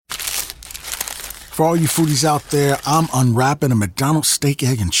For all you foodies out there, I'm unwrapping a McDonald's steak,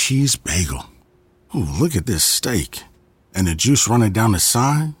 egg, and cheese bagel. Ooh, look at this steak. And the juice running down the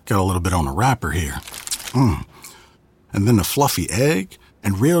side. Got a little bit on the wrapper here. And then the fluffy egg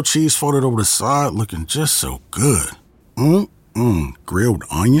and real cheese folded over the side, looking just so good. Grilled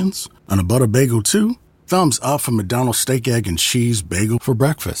onions and a butter bagel too. Thumbs up for McDonald's steak, egg, and cheese bagel for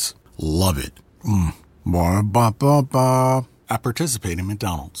breakfast. Love it. Ba-ba-ba-ba. I participate in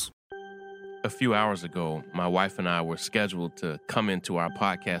McDonald's. A few hours ago, my wife and I were scheduled to come into our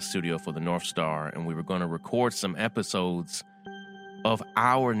podcast studio for the North Star, and we were going to record some episodes of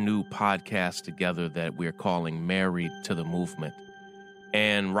our new podcast together that we're calling Married to the Movement.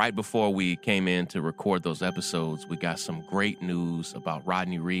 And right before we came in to record those episodes, we got some great news about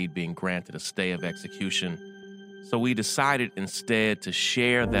Rodney Reed being granted a stay of execution. So we decided instead to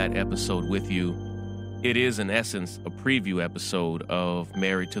share that episode with you. It is, in essence, a preview episode of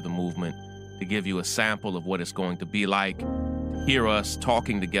Married to the Movement, to give you a sample of what it's going to be like, to hear us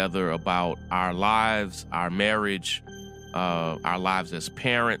talking together about our lives, our marriage, our lives as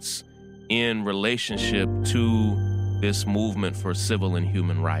parents in relationship to this movement for civil and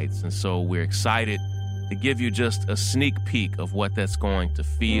human rights. And so we're excited to give you just a sneak peek of what that's going to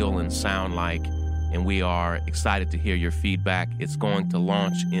feel and sound like. And we are excited to hear your feedback. It's going to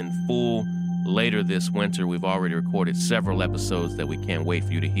launch in full later this winter. We've already recorded several episodes that we can't wait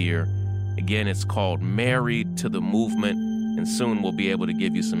for you to hear. Again, it's called Married to the Movement, and soon we'll be able to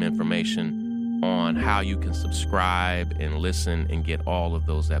give you some information on how you can subscribe and listen and get all of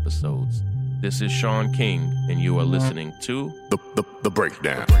those episodes. This is Sean King, and you are listening to The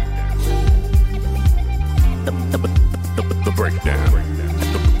Breakdown. The Breakdown.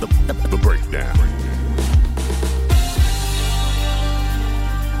 The Breakdown.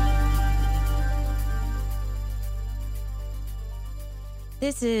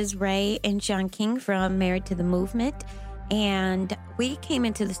 This is Ray and Sean King from Married to the Movement, and we came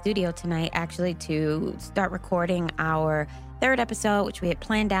into the studio tonight actually to start recording our third episode, which we had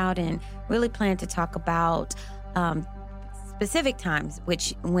planned out and really planned to talk about specific times,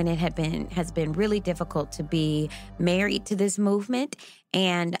 which when it has been really difficult to be married to this movement,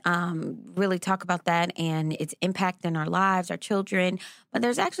 and really talk about that and its impact in our lives, our children. But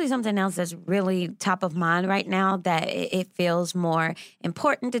there's actually something else that's really top of mind right now that it feels more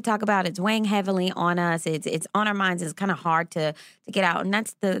important to talk about. It's weighing heavily on us. It's on our minds. It's kind of hard to get out. And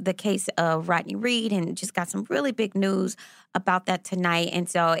that's the case of Rodney Reed, and just got some really big news about that tonight. And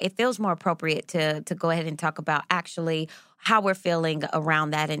so it feels more appropriate to go ahead and talk about actually how we're feeling around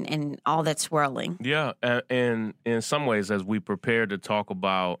that and all that's swirling. Yeah, and in some ways, as we prepare to talk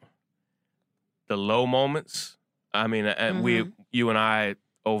about the low moments, I mean, you and I,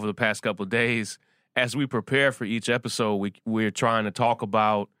 over the past couple of days, as we prepare for each episode, we're trying to talk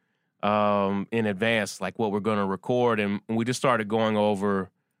about in advance, like what we're going to record, and we just started going over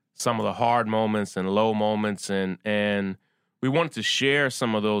some of the hard moments and low moments, and we wanted to share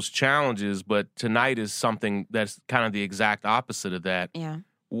some of those challenges, but tonight is something that's kind of the exact opposite of that. Yeah.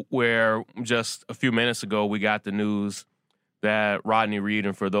 Where just a few minutes ago, we got the news that Rodney Reed,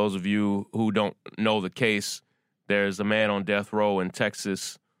 and for those of you who don't know the case, there's a man on death row in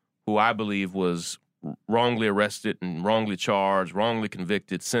Texas who I believe was wrongly arrested and wrongly charged, wrongly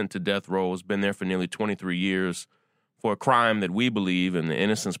convicted, sent to death row, has been there for nearly 23 years for a crime that we believe, and the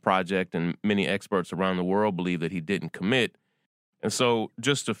Innocence Project and many experts around the world believe, that he didn't commit. And so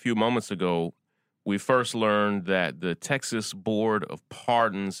just a few moments ago, we first learned that the Texas Board of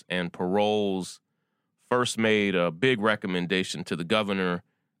Pardons and Paroles first made a big recommendation to the governor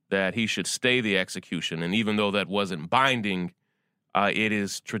that he should stay the execution. And even though that wasn't binding, it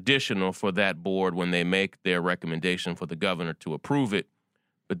is traditional for that board, when they make their recommendation, for the governor to approve it.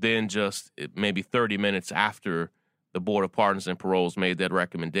 But then just maybe 30 minutes after the Board of Pardons and Paroles made that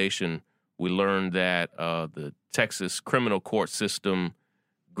recommendation, we learned that the Texas criminal court system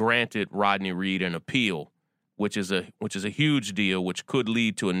granted Rodney Reed an appeal, which is a huge deal, which could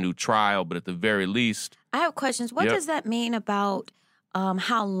lead to a new trial. But at the very least, I have questions. What does that mean about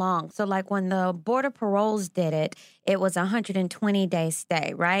how long? So, like when the Board of Paroles did it, it was a 120-day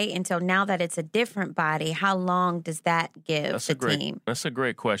stay, right? And so now that it's a different body, how long does that give team? That's a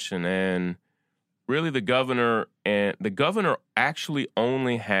great question, and really, the governor actually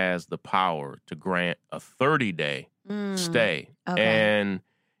only has the power to grant a 30-day stay. Okay. And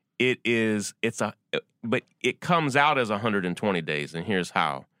but it comes out as 120 days, and here's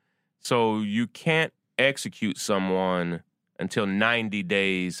how. So you can't execute someone until 90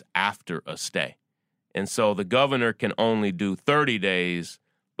 days after a stay. And so the governor can only do 30 days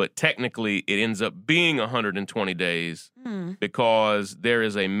but technically it ends up being 120 days because there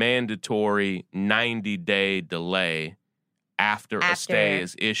is a mandatory 90-day delay after a stay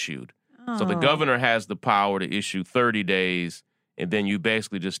is issued. So the governor has the power to issue 30 days, and then you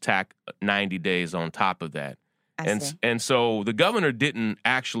basically just tack 90 days on top of that. And so the governor didn't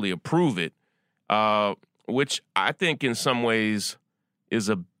actually approve it, which I think in some ways is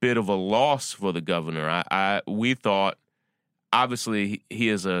a bit of a loss for the governor. We thought, obviously, he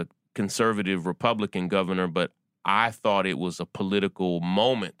is a conservative Republican governor, but I thought it was a political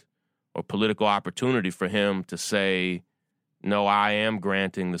moment or political opportunity for him to say, no, I am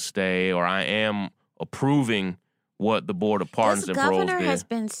granting the stay, or I am approving what the Board of Pardons and Paroles did. This governor has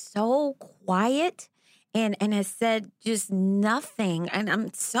been so quiet and has said just nothing, and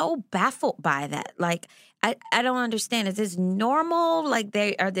I'm so baffled by that. Like, I don't understand. Is this normal? Like,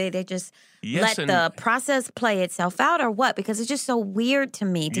 they just let the process play itself out, or what? Because it's just so weird to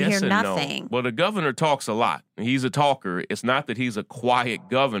me to hear nothing. No. Well, the governor talks a lot. He's a talker. It's not that he's a quiet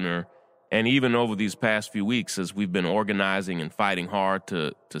governor. And even over these past few weeks, as we've been organizing and fighting hard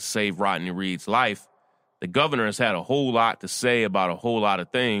to save Rodney Reed's life, the governor has had a whole lot to say about a whole lot of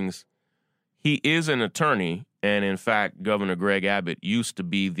things. He is an attorney, and in fact, Governor Greg Abbott used to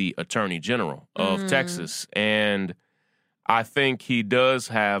be the Attorney General of Texas. And I think he does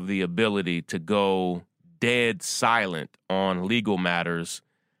have the ability to go dead silent on legal matters.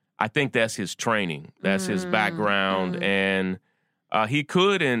 I think that's his training. That's his background. And he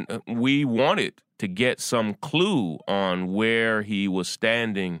could, and we wanted to get some clue on where he was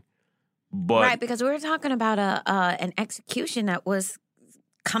standing. But right, because we were talking about an execution that was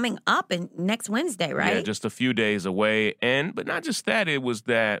coming up next Wednesday, right? Yeah, just a few days away. But not just that, it was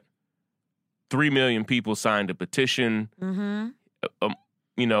that 3 million people signed a petition.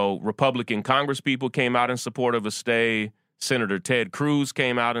 Republican congresspeople came out in support of a stay. Senator Ted Cruz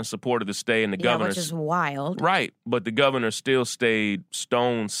came out in support of the stay, and the governor, which is wild. Right, but the governor still stayed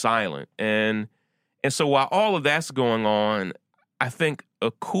stone silent. And so while all of that's going on, I think a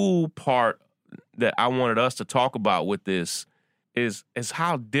cool part that I wanted us to talk about with this is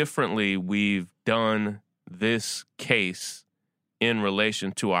how differently we've done this case in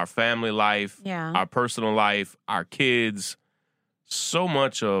relation to our family life, our personal life, our kids. So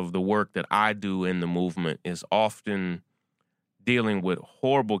much of the work that I do in the movement is often dealing with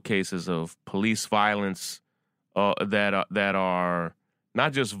horrible cases of police violence that are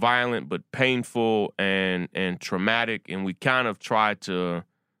not just violent but painful and traumatic, and we kind of try to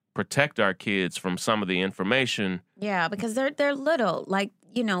protect our kids from some of the information. Yeah, because they're little. Like,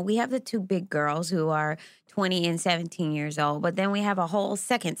 we have the two big girls who are 20 and 17 years old, but then we have a whole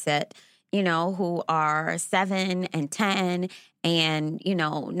second set, who are 7 and 10 and,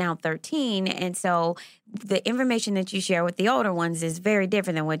 now 13. And so the information that you share with the older ones is very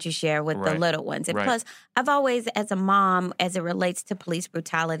different than what you share with the little ones. And plus, I've always, as a mom, as it relates to police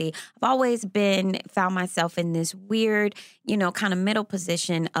brutality, I've always found myself in this weird, kind of middle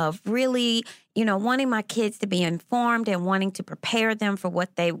position of really, wanting my kids to be informed and wanting to prepare them for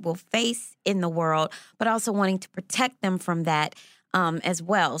what they will face in the world, but also wanting to protect them from that as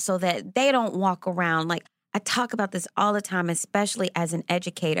well, so that they don't walk around like, I talk about this all the time, especially as an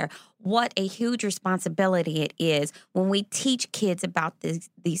educator, what a huge responsibility it is when we teach kids about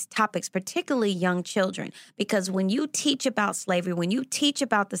these topics, particularly young children. Because when you teach about slavery, when you teach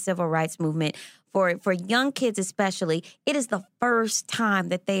about the civil rights movement, for young kids especially, it is the first time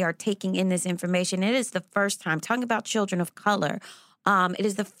that they are taking in this information. It is the first time, talking about children of color, it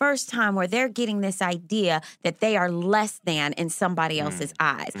is the first time where they're getting this idea that they are less than in somebody else's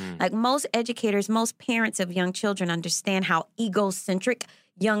eyes. Like, most educators, most parents of young children understand how egocentric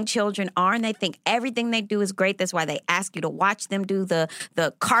young children are, and they think everything they do is great. That's why they ask you to watch them do the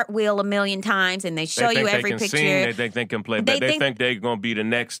cartwheel a million times, and they show you every picture. They think they can play, but they think they're going to be the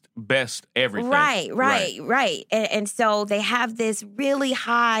next best everything. Right. And so they have this really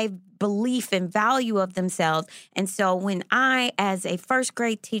high belief and value of themselves. And so when I, as a first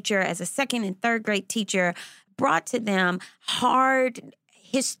grade teacher, as a second and third grade teacher, brought to them hard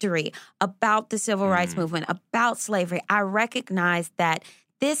history about the civil rights movement, about slavery, I recognized that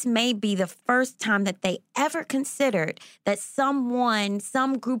this may be the first time that they ever considered that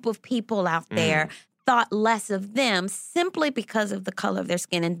some group of people out there thought less of them simply because of the color of their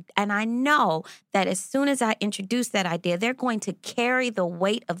skin. And I know that as soon as I introduce that idea, they're going to carry the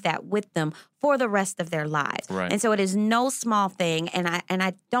weight of that with them for the rest of their lives. Right. And so it is no small thing. And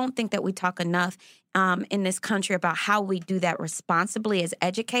I don't think that we talk enough in this country about how we do that responsibly as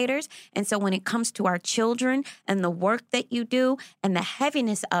educators. And so when it comes to our children and the work that you do and the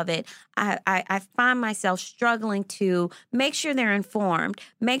heaviness of it, I find myself struggling to make sure they're informed,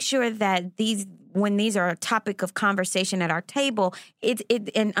 make sure that when these are a topic of conversation at our table,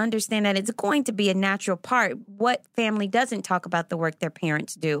 and understand that it's going to be a natural part. What family doesn't talk about the work their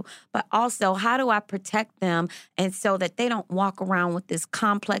parents do, but also how do I protect them and so that they don't walk around with this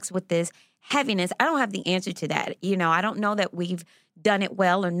complex, with this heaviness? I don't have the answer to that. I don't know that we've done it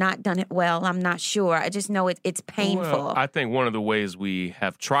well or not done it well. I'm not sure. I just know it's painful. Well, I think one of the ways we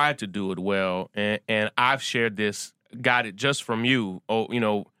have tried to do it well, and I've shared this, got it just from you.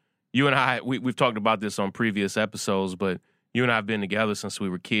 You and I, we've talked about this on previous episodes, but you and I have been together since we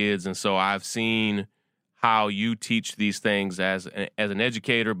were kids, and so I've seen how you teach these things as an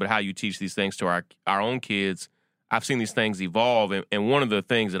educator, but how you teach these things to our own kids. I've seen these things evolve, and one of the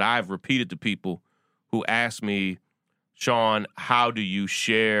things that I've repeated to people who ask me, Sean, how do you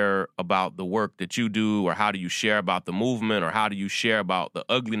share about the work that you do, or how do you share about the movement, or how do you share about the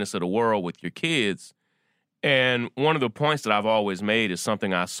ugliness of the world with your kids? And one of the points that I've always made is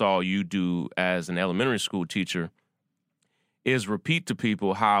something I saw you do as an elementary school teacher, is repeat to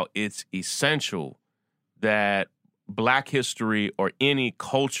people how it's essential that Black history or any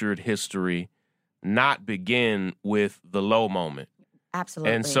cultured history not begin with the low moment.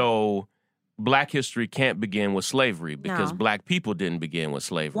 Absolutely. And so Black history can't begin with slavery because Black people didn't begin with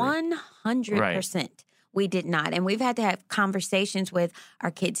slavery. 100%. Right. We did not. And we've had to have conversations with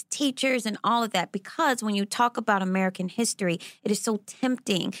our kids' teachers and all of that, because when you talk about American history, it is so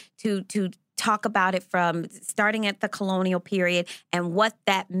tempting to talk about it from starting at the colonial period and what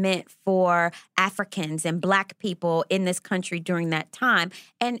that meant for Africans and Black people in this country during that time.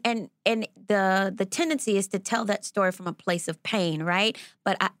 And the tendency is to tell that story from a place of pain, right?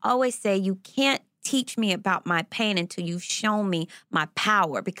 But I always say you can't teach me about my pain until you've shown me my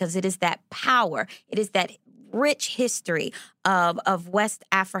power, because it is that power. It is that rich history of West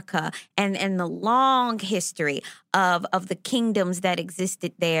Africa and the long history of the kingdoms that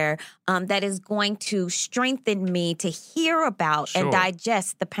existed there that is going to strengthen me to hear about and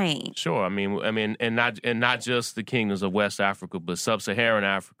digest the pain. Sure. I mean, and not just the kingdoms of West Africa, but sub-Saharan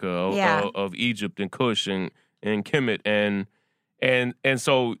Africa, of Egypt and Kush and Kemet, and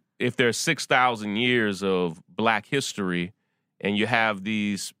so if there's 6,000 years of Black history, and you have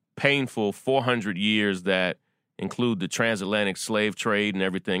these painful 400 years that include the transatlantic slave trade and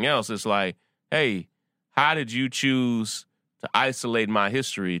everything else, it's like, hey, how did you choose to isolate my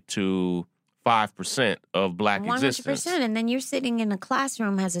history to 5% of Black 100%. existence? And then you're sitting in a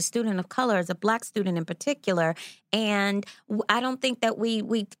classroom as a student of color, as a Black student in particular, and I don't think that we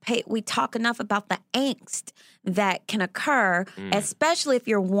talk enough about the angst that can occur, especially if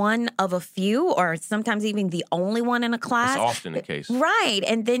you're one of a few or sometimes even the only one in a class. That's often the case. Right.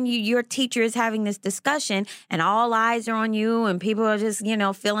 And then your teacher is having this discussion and all eyes are on you and people are just,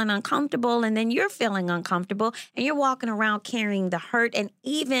 feeling uncomfortable, and then you're feeling uncomfortable and you're walking around carrying the hurt and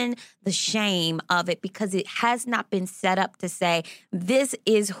even the shame of it, because it has not been set up to say, this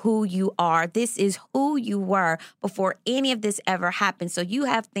is who you are. This is who you were before any of this ever happened. So you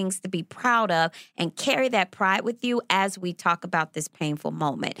have things to be proud of and carry that pride with you as we talk about this painful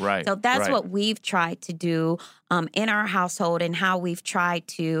moment. Right. So that's what we've tried to do in our household, and how we've tried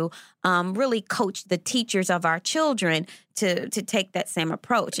to really coach the teachers of our children to take that same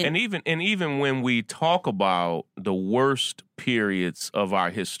approach. And even when we talk about the worst periods of our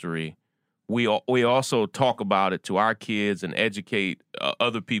history, we also talk about it to our kids and educate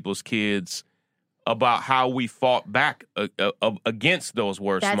other people's kids about how we fought back against those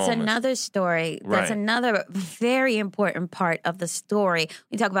worst moments. That's another story. That's another very important part of the story.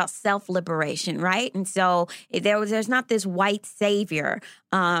 We talk about self-liberation, right? And so there's not this white savior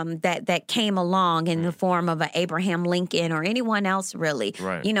that came along in the form of an Abraham Lincoln or anyone else, really.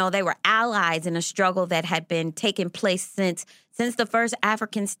 Right. They were allies in a struggle that had been taking place since the first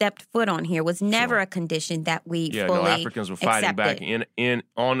African stepped foot on here. Was never a condition that we fully Africans were fighting accepted. back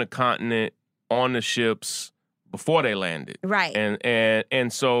on the continent, on the ships before they landed. Right.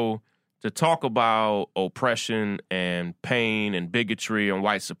 And so to talk about oppression and pain and bigotry and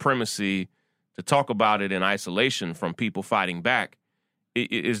white supremacy, to talk about it in isolation from people fighting back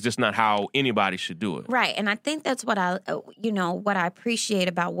is just not how anybody should do it. Right. And I think that's what what I appreciate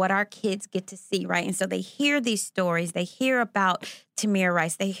about what our kids get to see, right? And so they hear these stories. They hear about Tamir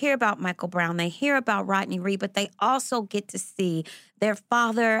Rice. They hear about Michael Brown. They hear about Rodney Reed, but they also get to see their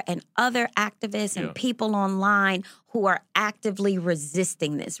father and other activists and people online who are actively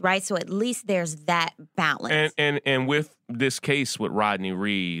resisting this, right? So at least there's that balance. And with this case with Rodney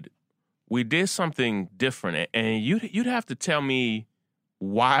Reed, we did something different. And you'd have to tell me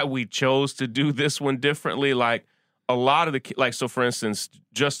why we chose to do this one differently. Like a lot of so for instance,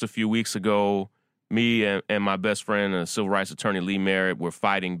 just a few weeks ago, me and my best friend, civil rights attorney Lee Merritt, were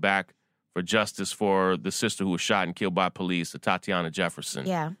fighting back for justice for the sister who was shot and killed by police, Tatiana Jefferson.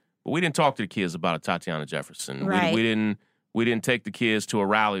 Yeah. But we didn't talk to the kids about Tatiana Jefferson. Right. We didn't take the kids to a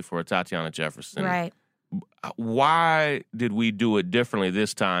rally for Tatiana Jefferson. Right. Why did we do it differently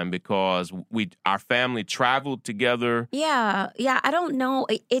this time? Because our family traveled together. Yeah. I don't know.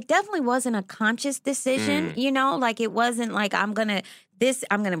 It definitely wasn't a conscious decision, like it wasn't like I'm going to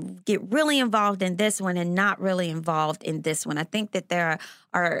get really involved in this one and not really involved in this one. I think that there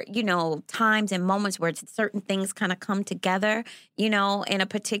are, times and moments where certain things kind of come together, in a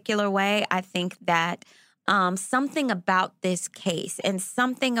particular way. I think that something about this case and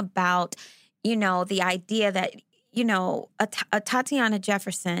something about the idea that, Tatiana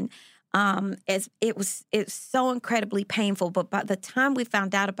Jefferson, it's so incredibly painful. But by the time we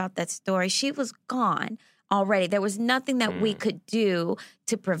found out about that story, she was gone already. There was nothing that we could do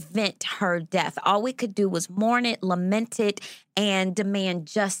to prevent her death. All we could do was mourn it, lament it, and demand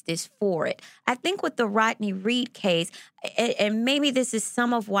justice for it. I think with the Rodney Reed case, and maybe this is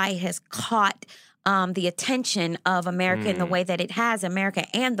some of why it has caught the attention of America in the way that it has, America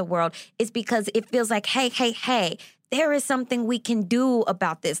and the world, is because it feels like, hey, there is something we can do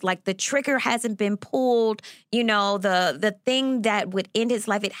about this. Like the trigger hasn't been pulled, the thing that would end his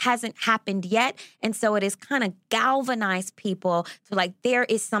life, it hasn't happened yet. And so it has kind of galvanized people to like, there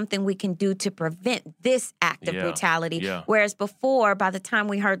is something we can do to prevent this act of brutality. Yeah. Whereas before, by the time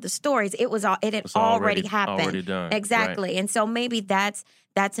we heard the stories, it had already happened. Already done. Exactly. Right. And so maybe that's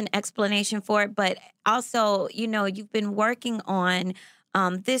an explanation for it. But also, you've been working on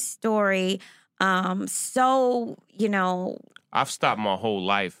this story. I've stopped my whole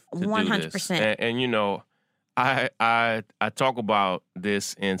life to 100%. Do this. And I talk about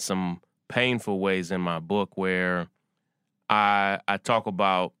this in some painful ways in my book where I talk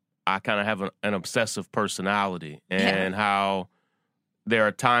about I kind of have an obsessive personality and how there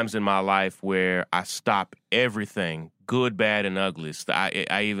are times in my life where I stop everything, good, bad, and ugly.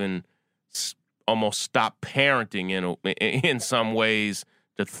 I even almost stop parenting in some ways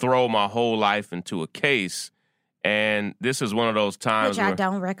to throw my whole life into a case. And this is one of those times which I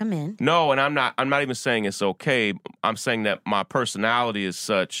don't recommend. No, and I'm not even saying it's okay. I'm saying that my personality is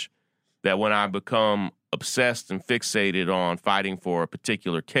such that when I become obsessed and fixated on fighting for a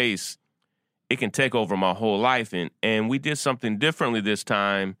particular case, it can take over my whole life. And we did something differently this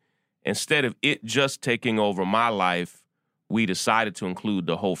time. Instead of it just taking over my life, we decided to include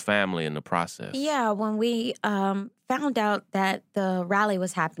the whole family in the process. Yeah, when we found out that the rally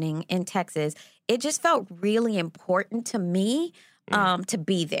was happening in Texas, it just felt really important to me to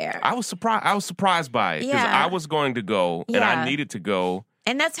be there. I was surprised by it because I was going to go and I needed to go.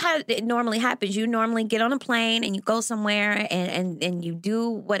 And that's how it normally happens. You normally get on a plane and you go somewhere and you do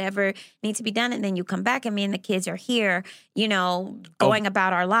whatever needs to be done, and then you come back and me and the kids are here, going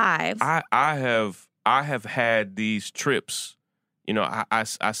about our lives. I have had these trips, I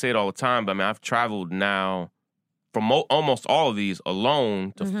say it all the time, but I mean, I've traveled now from almost all of these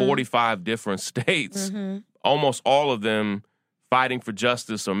alone to 45 different states, almost all of them fighting for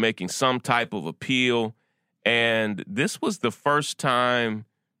justice or making some type of appeal. And this was the first time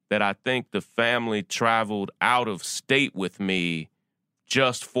that I think the family traveled out of state with me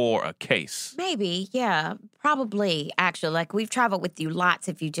just for a case. Maybe, yeah, probably, actually. Like, we've traveled with you lots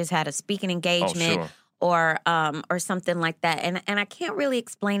if you just had a speaking engagement or something like that. And I can't really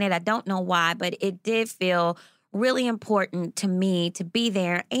explain it. I don't know why, but it did feel really important to me to be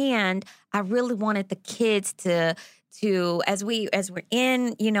there. And I really wanted the kids to as we're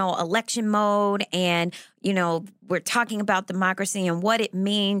in, election mode and, we're talking about democracy and what it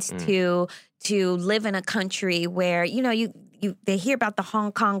means to live in a country where, they hear about the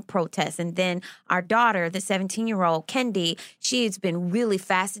Hong Kong protests. And then our daughter, the 17-year-old Kendi, she's been really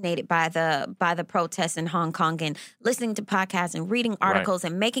fascinated by the protests in Hong Kong and listening to podcasts and reading articles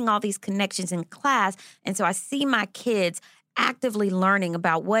and making all these connections in class. And so I see my kids actively learning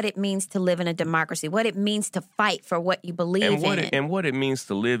about what it means to live in a democracy, what it means to fight for what you believe in. And what it means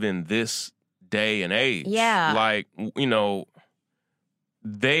to live in this day and age. Yeah. Like,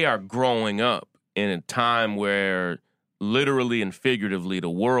 they are growing up in a time where literally and figuratively the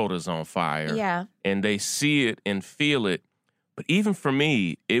world is on fire. Yeah. And they see it and feel it. But even for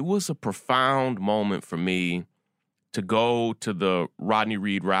me, it was a profound moment for me to go to the Rodney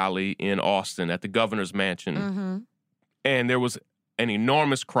Reed rally in Austin at the governor's mansion. Mm-hmm. And there was an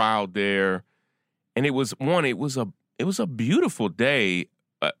enormous crowd there. And it was a beautiful day.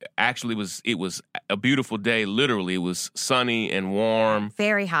 Actually, it was a beautiful day. Literally, it was sunny and warm.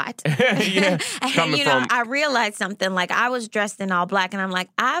 Very hot. Yeah, and, I realized something. Like, I was dressed in all black, and I'm like,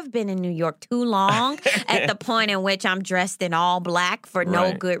 I've been in New York too long at the point in which I'm dressed in all black for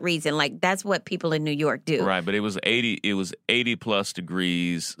no good reason. Like, that's what people in New York do. Right, but it was 80 plus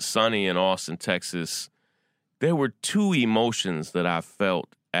degrees, sunny in Austin, Texas. There were two emotions that I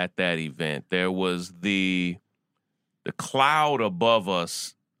felt at that event. There was the cloud above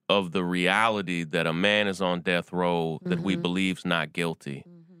us of the reality that a man is on death row that we believe's not guilty.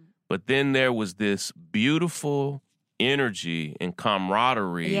 Mm-hmm. But then there was this beautiful energy and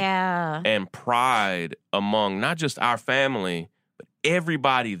camaraderie and pride among not just our family, but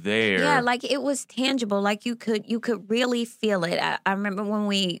everybody there. Yeah, like it was tangible. Like you could really feel it. I remember when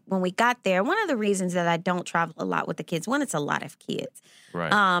we got there, one of the reasons that I don't travel a lot with the kids, one, it's a lot of kids.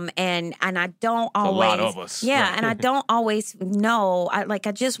 Right. And I don't always. A lot of us. Yeah, right. And I don't always know. I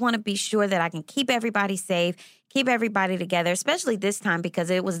just want to be sure that I can keep everybody safe, keep everybody together, especially this time because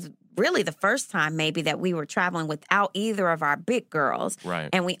it was really the first time maybe that we were traveling without either of our big girls. Right.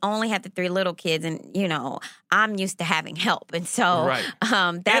 And we only had the 3 little kids, and I'm used to having help, and so we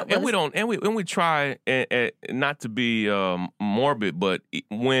try not to be morbid, but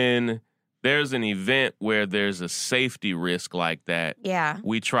when there's an event where there's a safety risk like that,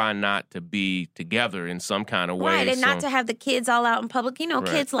 we try not to be together in some kind of way. Right, and not to have the kids all out in public.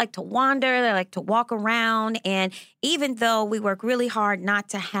 Kids like to wander, they like to walk around, and even though we work really hard not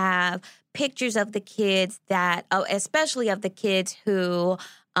to have pictures of the kids that, especially of the kids who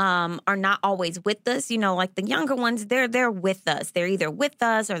are not always with us. Like the younger ones, they're with us. They're either with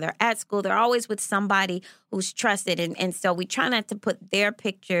us or they're at school. They're always with somebody who's trusted. And so we try not to put their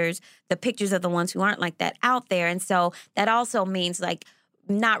pictures, the pictures of the ones who aren't like that, out there. And so that also means like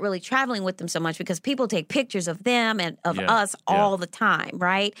not really traveling with them so much because people take pictures of them and of us all the time,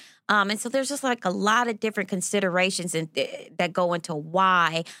 right? And so there's just like a lot of different considerations that go into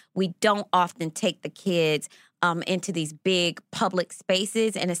why we don't often take the kids into these big public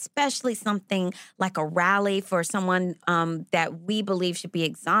spaces, and especially something like a rally for someone that we believe should be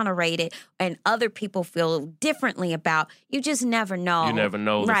exonerated and other people feel differently about. You just never know. You never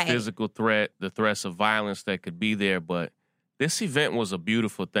know the physical threat, the threats of violence that could be there. But this event was a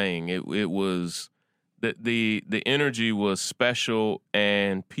beautiful thing. It was the energy was special,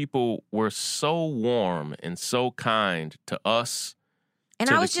 and people were so warm and so kind to us. And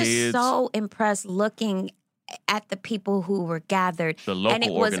I was just so impressed looking at the people who were gathered. The local and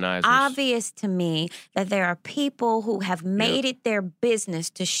it was organizers. Obvious to me that there are people who have made it their business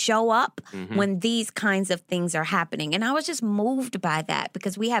to show up when these kinds of things are happening. And I was just moved by that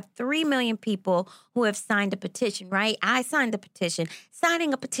because we have 3 million people who have signed a petition, right? I signed the petition.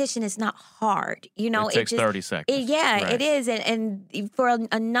 Signing a petition is not hard. It takes 30 seconds. It is. And for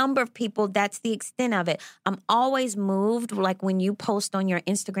a number of people, that's the extent of it. I'm always moved, like when you post on your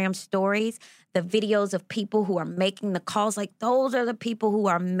Instagram stories, the videos of people who are making the calls, like those are the people who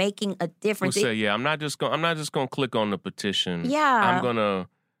are making a difference. We'll say, I'm not just gonna click on the petition. Yeah. I'm gonna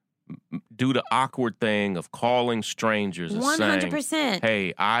do the awkward thing of calling strangers and 100%. saying,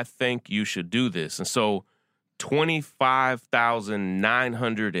 hey, I think you should do this. And so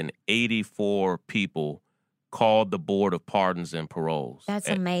 25,984 people called the Board of Pardons and Paroles. That's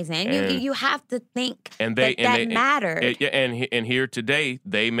amazing. And you have to think that mattered. And here today,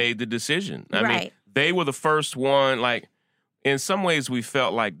 they made the decision. I mean, Right. they were the first one. Like, in some ways, we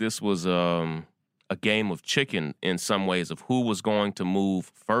felt like this was a game of chicken in some ways of who was going to move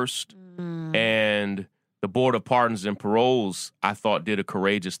first. And the Board of Pardons and Paroles, I thought, did a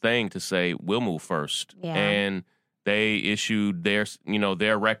courageous thing to say, we'll move first. Yeah. And they issued their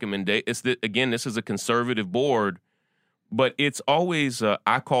recommendation. Again, this is a conservative board, but it's always,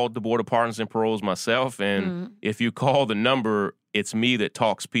 I called the Board of Pardons and Paroles myself, and if you call the number, it's me that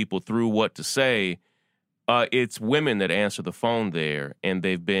talks people through what to say. It's women that answer the phone there, and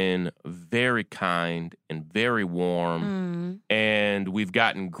they've been very kind and very warm, and we've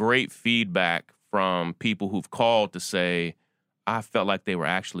gotten great feedback from people who've called to say, I felt like they were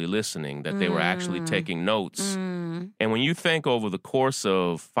actually listening, that they were actually taking notes. And when you think over the course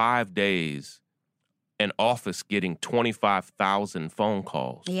of 5 days, an office getting 25,000 phone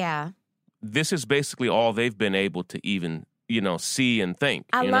calls. Yeah. This is basically all they've been able to even, see and think.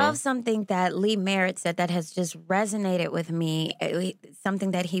 I love something that Lee Merritt said that has just resonated with me,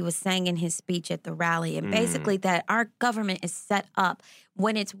 something that he was saying in his speech at the rally, and basically that our government is set up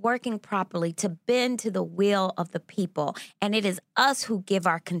when it's working properly to bend to the will of the people. And it is us who give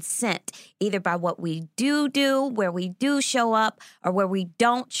our consent, either by what we do, where we do show up, or where we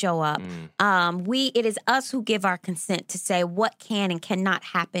don't show up. It is us who give our consent to say what can and cannot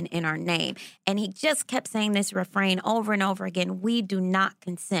happen in our name. And he just kept saying this refrain over and over again: we do not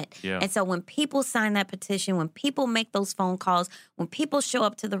consent. Yeah. And so when people sign that petition, when people make those phone calls, when people show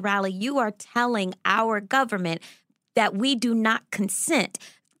up to the rally, you are telling our government that we do not consent.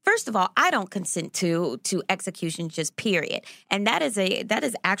 First of all, I don't consent to execution, just period. And that is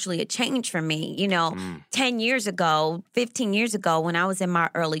actually a change for me. 10 years ago, 15 years ago, when I was in my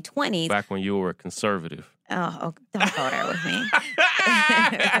early 20s. Back when you were a conservative. Oh, don't go there with me.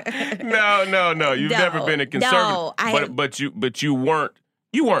 No. You've never been a conservative. No, but you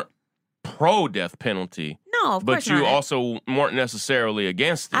weren't pro-death penalty. No, of course not. But you also weren't necessarily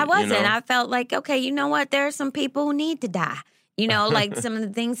against it. I wasn't. I felt like, okay, you know what? There are some people who need to die. Like some of the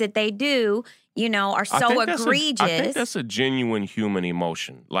things that they do, are so egregious. I think that's a genuine human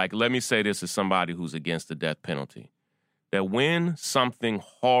emotion. Like, let me say this as somebody who's against the death penalty. That when something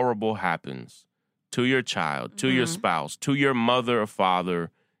horrible happens to your child, to your spouse, to your mother or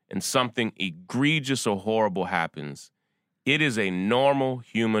father, and something egregious or horrible happens, it is a normal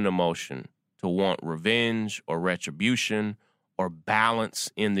human emotion to want revenge or retribution or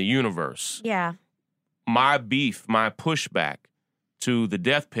balance in the universe. Yeah. My beef, my pushback to the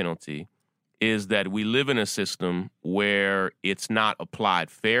death penalty is that we live in a system where it's not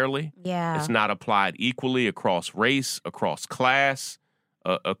applied fairly. Yeah. It's not applied equally across race, across class,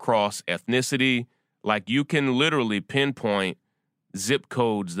 across ethnicity. Like, you can literally pinpoint zip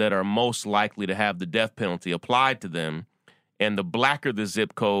codes that are most likely to have the death penalty applied to them. And the blacker the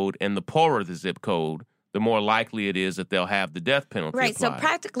zip code and the poorer the zip code, the more likely it is that they'll have the death penalty Right. applied. So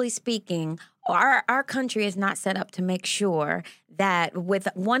practically speaking, our country is not set up to make sure that with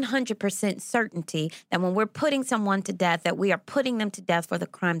 100% certainty that when we're putting someone to death, that we are putting them to death for the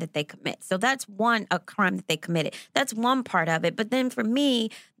crime that they commit. So that's a crime that they committed. That's one part of it. But then for me,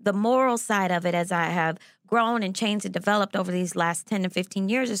 the moral side of it, as I have grown and changed and developed over these last 10 to 15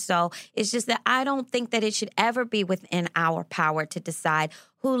 years or so, is just that I don't think that it should ever be within our power to decide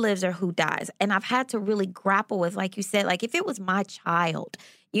who lives or who dies. And I've had to really grapple with, like you said, like if it was my child,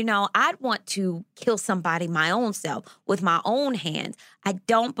 I'd want to kill somebody my own self with my own hands. I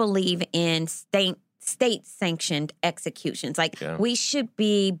don't believe in state-sanctioned executions. We should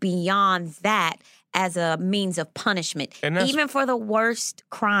be beyond that as a means of punishment, even for the worst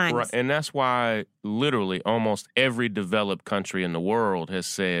crimes. Right, and that's why literally almost every developed country in the world has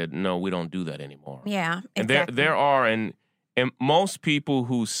said, no, we don't do that anymore. Yeah, exactly. And there are, and most people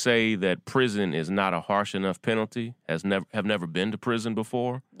who say that prison is not a harsh enough penalty have never been to prison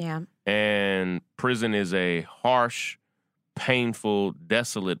before. Yeah. And prison is a harsh, painful,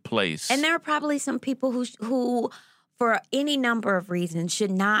 desolate place. And there are probably some people who for any number of reasons, should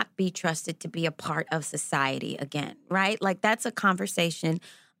not be trusted to be a part of society again, right? Like, that's a conversation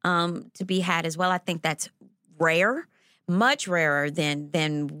to be had as well. I think that's rare, much rarer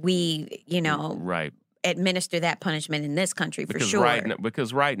than we, right. administer that punishment in this country for sure.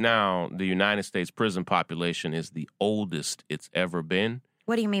 Because right now, the United States prison population is the oldest it's ever been.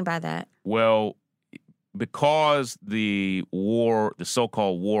 What do you mean by that? Well, because the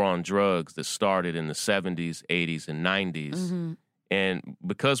so-called war on drugs that started in the 70s, 80s, and 90s, and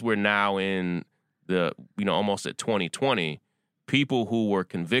because we're now in the, almost at 2020, people who were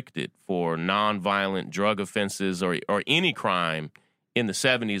convicted for nonviolent drug offenses or any crime in the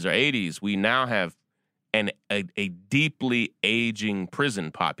 70s or 80s, we now have a deeply aging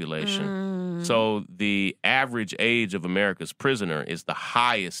prison population. So the average age of America's prisoner is the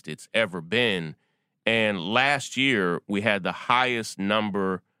highest it's ever been. And last year, we had the highest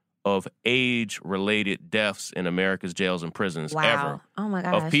number of age-related deaths in America's jails and prisons ever. Oh, my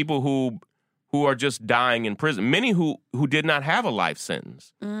gosh. Of people who are just dying in prison. Many who did not have a life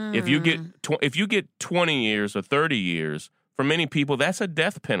sentence. If you get 20 years or 30 years, for many people, that's a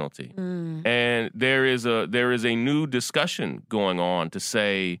death penalty. And there is a new discussion going on to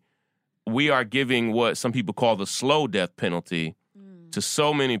say we are giving what some people call the slow death penalty to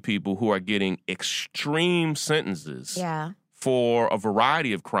so many people who are getting extreme sentences for a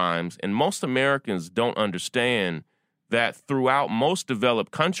variety of crimes. And most Americans don't understand that throughout most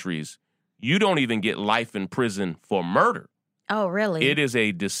developed countries, you don't even get life in prison for murder. Oh, really? It is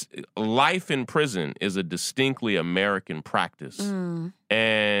life in prison is a distinctly American practice.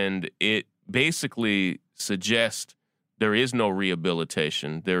 And it basically suggests there is no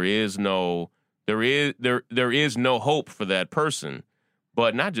rehabilitation. There is no hope for that person.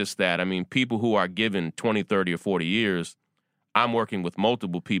 But not just that. I mean, people who are given 20, 30, or 40 years, I'm working with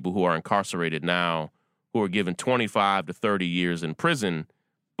multiple people who are incarcerated now who are given 25 to 30 years in prison.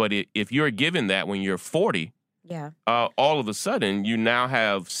 But if you're given that when you're 40, all of a sudden you now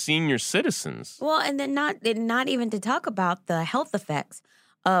have senior citizens. Well, and then not even to talk about the health effects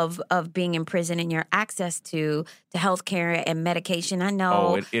of being in prison and your access to health care and medication. I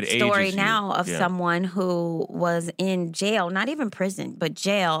know it a story ages now you. of someone who was in jail, not even prison, but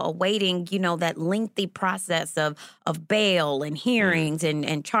jail, awaiting, that lengthy process of bail and hearings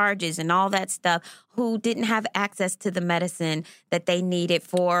and charges and all that stuff, who didn't have access to the medicine that they needed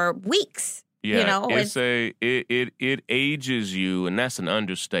for weeks. Yeah, it ages you, and that's an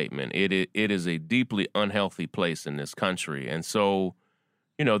understatement. It is a deeply unhealthy place in this country, and so,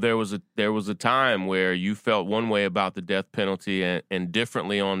 there was a time where you felt one way about the death penalty and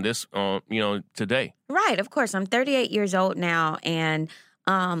differently on this, today. Right, of course. I'm 38 years old now, and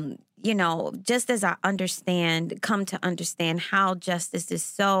just as I come to understand how justice is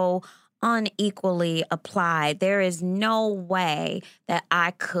so unequally applied, there is no way that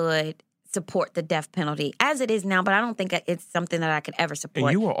I could support the death penalty as it is now, but I don't think it's something that I could ever support.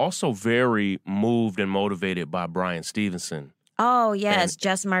 And you were also very moved and motivated by Bryan Stevenson. Oh, yes,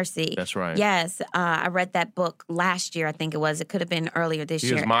 Just Mercy. That's right. Yes, I read that book last year, I think it was. It could have been earlier this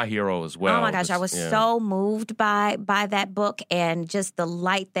year. He was my hero as well. Oh, my gosh, I was so moved by that book and just the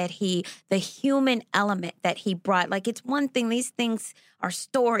light that the human element that he brought. Like, it's one thing, these things are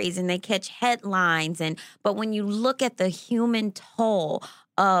stories and they catch headlines, but when you look at the human toll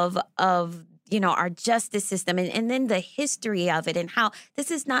of our justice system and then the history of it and how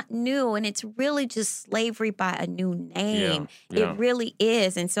this is not new and it's really just slavery by a new name. Yeah. It really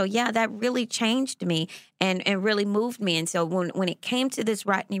is. And so, that really changed me and really moved me. And so when it came to this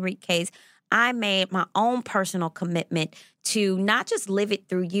Rodney Reed case, I made my own personal commitment to not just live it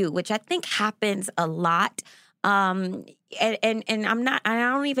through you, which I think happens a lot. And I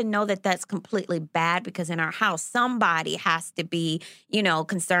don't even know that that's completely bad, because in our house, somebody has to be,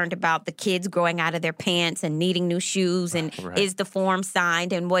 concerned about the kids growing out of their pants and needing new shoes and is the form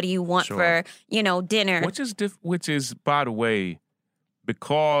signed and what do you want for, dinner? Which is, by the way,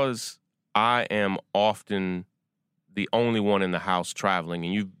 because I am often the only one in the house traveling,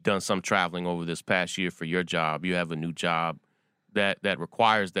 and you've done some traveling over this past year for your job. You have a new job that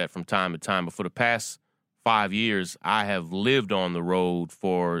requires that from time to time. But for the past 5 years, I have lived on the road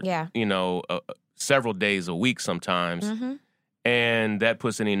for, several days a week sometimes. Mm-hmm. And that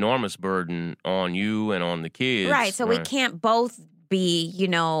puts an enormous burden on you and on the kids. Right. So we can't both be,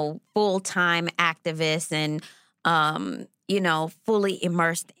 full-time activists and, fully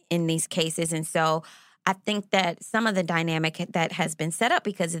immersed in these cases. And so I think that some of the dynamic that has been set up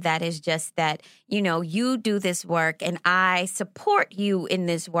because of that is just that, you do this work and I support you in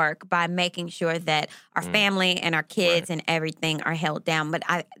this work by making sure that our family and our kids and everything are held down. But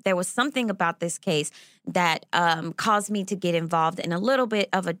there was something about this case that caused me to get involved in a little bit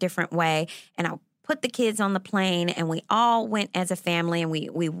of a different way. And I put the kids on the plane and we all went as a family and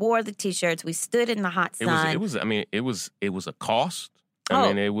we wore the T-shirts. We stood in the hot sun. It was a cost.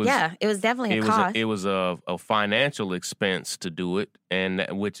 It was definitely a cost. It was a financial expense to do it, and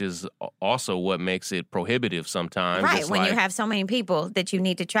which is also what makes it prohibitive sometimes. Right, when you have so many people that you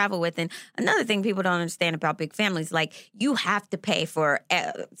need to travel with. And another thing people don't understand about big families, like you have to pay for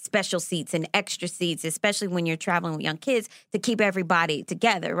special seats and extra seats, especially when you're traveling with young kids, to keep everybody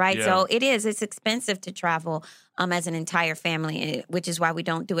together, right? Yeah. So it's expensive to travel as an entire family, which is why we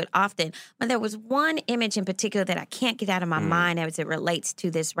don't do it often. But there was one image in particular that I can't get out of my mind as it relates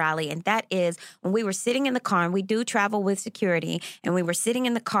to this rally, and that is when we were sitting in the car, and we do travel with security, and we were sitting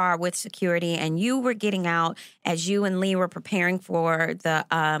in the car with security, and you were getting out as you and Lee were preparing for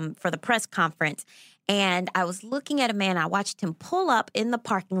the press conference. And I was looking at a man. I watched him pull up in the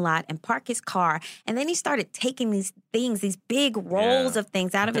parking lot and park his car. And then he started taking these big rolls of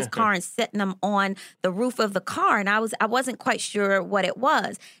things out of his car and setting them on the roof of the car. And I wasn't quite sure what it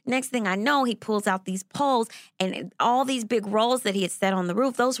was. Next thing I know, he pulls out these poles, and all these big rolls that he had set on the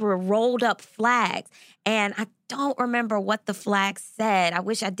roof, those were rolled up flags. And I don't remember what the flags said. I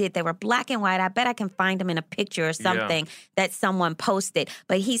wish I did. They were black and white. I bet I can find them in a picture or something that someone posted.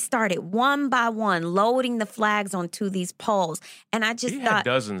 But he started one by one loading the flags onto these poles. And I just thought, had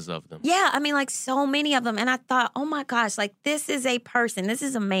dozens of them. Yeah, like so many of them. And I thought, oh my gosh, like this is a person, this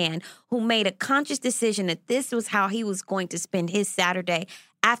is a man who made a conscious decision that this was how he was going to spend his Saturday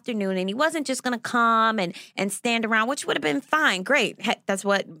afternoon. And he wasn't just going to come and stand around, which would have been fine. Great. Heck, that's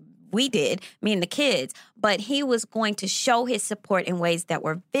what we did, me and the kids, but he was going to show his support in ways that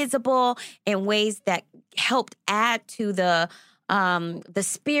were visible, in ways that helped add to the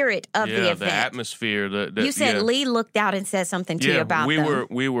spirit of the event. The atmosphere. You said Lee looked out and said something to you about them.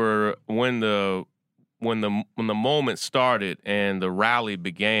 We were when the moment started and the rally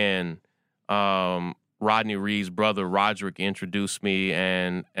began. Rodney Reed's brother Roderick introduced me,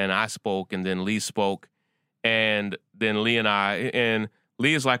 and I spoke, and then Lee spoke, and then Lee and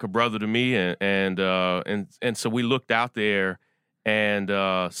Lee is like a brother to me, and so we looked out there and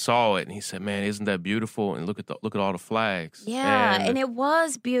saw it, and he said, "Man, isn't that beautiful?" And look at all the flags. Yeah, and it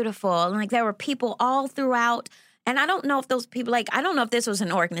was beautiful. Like there were people all throughout. And I don't know if those people, I don't know if this was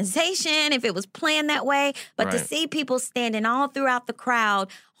an organization, if it was planned that way, but to see people standing all throughout the crowd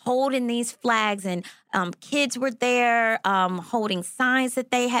holding these flags, and kids were there holding signs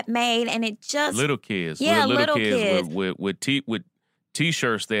that they had made, and it just... Little kids. Yeah, little kids. With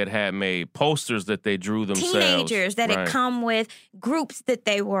T-shirts they had made, posters that they drew themselves. Teenagers that had come with groups that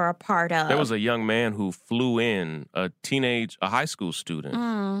they were a part of. There was a young man who flew in, a high school student,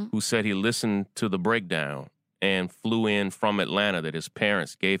 who said he listened to the breakdown and flew in from Atlanta, that his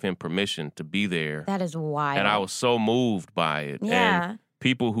parents gave him permission to be there. That is wild. And I was so moved by it. Yeah. And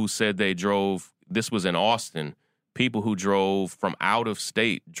people who said they drove, this was in Austin, people who drove from out of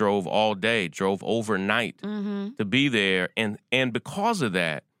state, drove all day, drove overnight to be there. And because of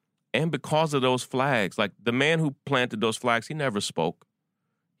that, and because of those flags, like the man who planted those flags, he never spoke.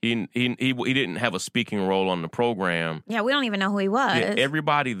 He didn't have a speaking role on the program. Yeah, we don't even know who he was. Yeah,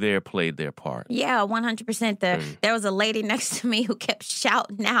 everybody there played their part. Yeah, 100%. There was a lady next to me who kept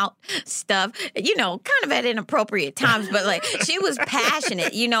shouting out stuff, kind of at inappropriate times, but she was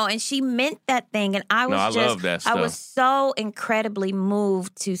passionate, and she meant that thing. And I love that stuff. I was so incredibly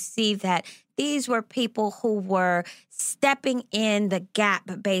moved to see that these were people who were stepping in the gap,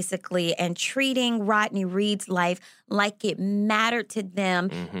 basically, and treating Rodney Reed's life like it mattered to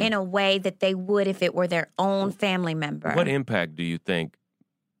them in a way that they would if it were their own family member. What impact do you think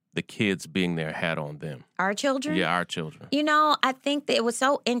the kids being there had on them? Our children? Yeah, our children. I think that it was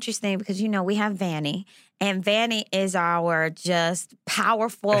so interesting because, we have Vanny, and Vanny is our just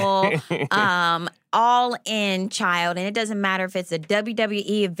powerful, all-in child. And it doesn't matter if it's a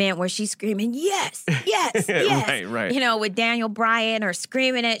WWE event where she's screaming, yes, yes, yes. Right. With Daniel Bryan, or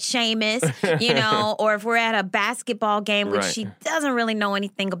screaming at Sheamus, or if we're at a basketball game, which she doesn't really know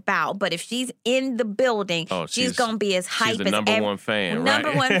anything about. But if she's in the building, she's going to be as hype as she's a number one fan, right?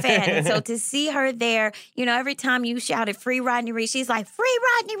 Number one fan. And so to see her there, every time you shouted, "Free Rodney Reed," she's like, "Free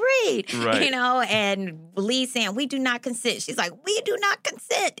Rodney Reed," right. And Lee saying, "We do not consent." She's like, "We do not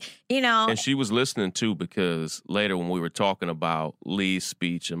consent," And she was listening too, because later when we were talking about Lee's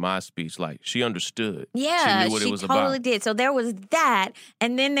speech and my speech, she understood. Yeah, she knew what it was totally about. did. So there was that.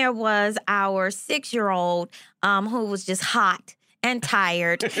 And then there was our 6-year-old who was just hot and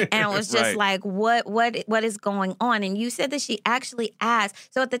tired, and was just like, what is going on? And you said that she actually asked.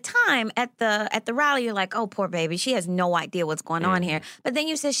 So at the time, at the rally, you're like, oh, poor baby, she has no idea what's going on here. But then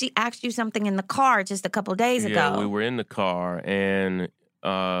you said she asked you something in the car just a couple days ago. Yeah, we were in the car, and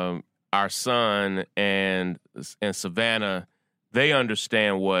our son and Savannah, they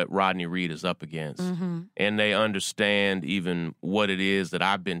understand what Rodney Reed is up against, and they understand even what it is that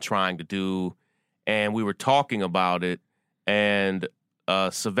I've been trying to do. And we were talking about it. And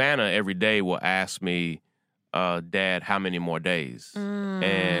Savannah every day will ask me, "Dad, how many more days?"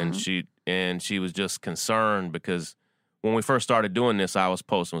 And she was just concerned because when we first started doing this, I was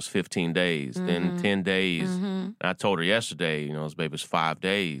posting was 15 days, then 10 days. And I told her yesterday, this baby's 5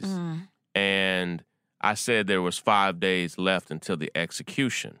 days, and I said there was 5 days left until the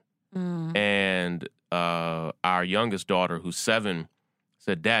execution. And our youngest daughter, who's 7,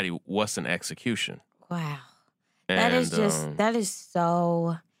 said, "Daddy, what's an execution?" Wow. That is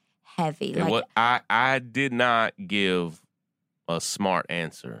so heavy. I did not give a smart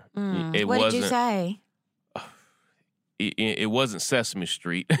answer. What did you say? It wasn't Sesame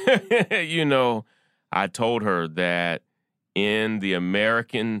Street. I told her that in the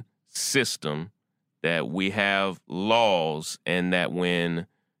American system that we have laws, and that when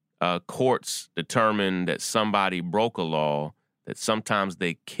courts determine that somebody broke a law, that sometimes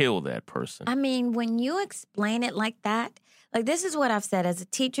they kill that person. I mean, when you explain it like that, this is what I've said as a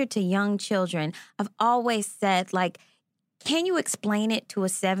teacher to young children. I've always said, can you explain it to a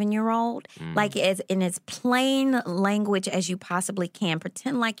 7-year-old? Like as in as plain language as you possibly can.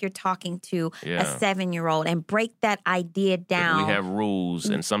 Pretend like you're talking to a 7-year-old and break that idea down. We have rules,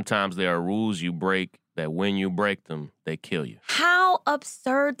 and sometimes there are rules you break that when you break them, they kill you. How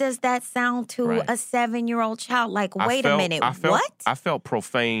absurd does that sound to a 7-year-old child? Like, wait a minute, what? I felt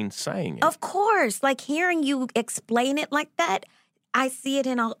profane saying it. Of course. Like hearing you explain it like that, I see it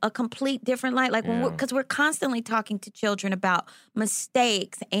in a complete different light. Like, because we're constantly talking to children about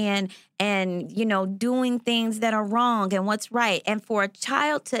mistakes and doing things that are wrong and what's right. And for a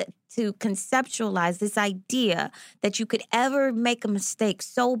child to conceptualize this idea that you could ever make a mistake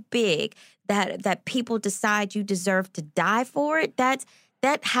so big that people decide you deserve to die for it, that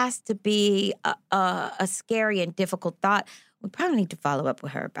has to be a scary and difficult thought. We probably need to follow up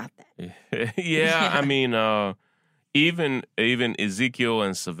with her about that. I mean, even Ezekiel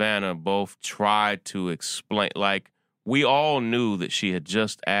and Savannah both tried to explain. Like, we all knew that she had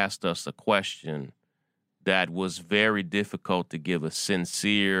just asked us a question that was very difficult to give a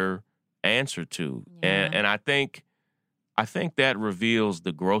sincere answer to, and I think that reveals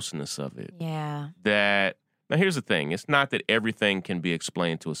the grossness of it. Yeah. That now here's the thing: it's not that everything can be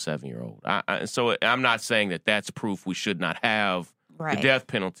explained to a 7-year-old. So I'm not saying that that's proof we should not have the death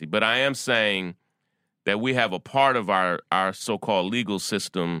penalty, but I am saying that we have a part of our so-called legal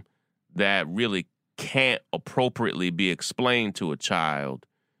system that really can't appropriately be explained to a child.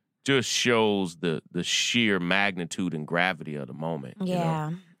 Just shows the sheer magnitude and gravity of the moment.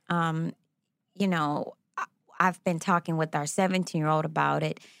 Yeah. I've been talking with our 17-year-old about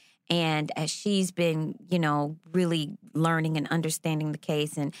it, and as she's been, really learning and understanding the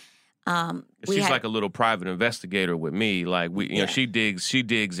case, and she's like a little private investigator with me. Like she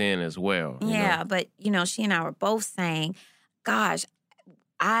digs in as well. Yeah, but she and I were both saying, "Gosh,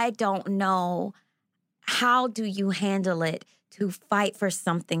 I don't know how do you handle it to fight for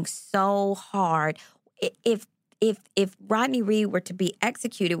something so hard. If Rodney Reed were to be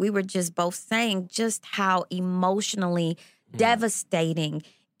executed, we were just both saying just how emotionally devastating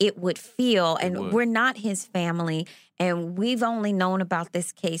it would feel. And we're not his family, and we've only known about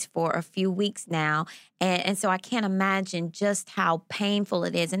this case for a few weeks now. And so I can't imagine just how painful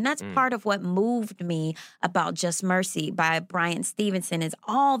it is. And that's part of what moved me about Just Mercy by Bryan Stevenson, is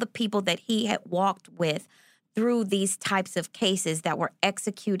all the people that he had walked with through these types of cases that were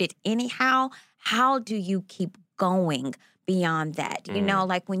executed anyhow. How do you keep going beyond that?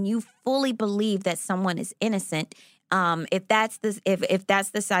 Like when you fully believe that someone is innocent, if that's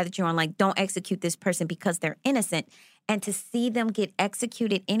the side that you're on, like, don't execute this person because they're innocent, and to see them get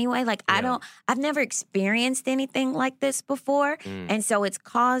executed anyway, like I've never experienced anything like this before. And so it's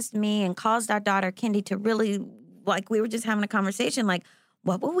caused me and caused our daughter Kendi to really, like, we were just having a conversation, like,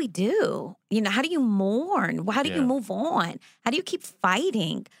 what will we do? How do you mourn? How do you move on? How do you keep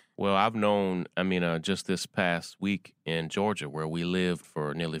fighting? Well, I've known, just this past week in Georgia, where we lived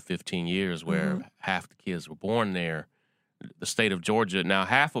for nearly 15 years, where half the kids were born there, the state of Georgia, now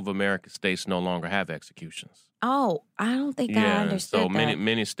half of American states no longer have executions. Oh, I don't think I understood so that.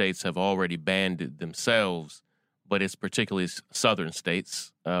 many states have already banned it themselves, but it's particularly southern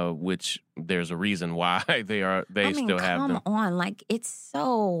states, which there's a reason why they still have them. Come on, like, it's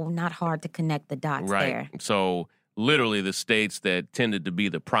so not hard to connect the dots there. So literally the states that tended to be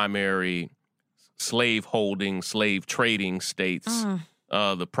the primary slave-holding, slave-trading states,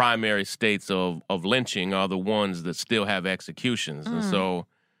 the primary states of lynching are the ones that still have executions. And so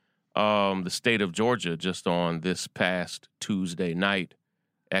the state of Georgia, just on this past Tuesday night,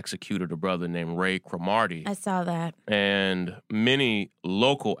 executed a brother named Ray Cromartie. I saw that. And many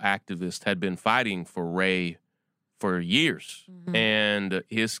local activists had been fighting for Ray for years. And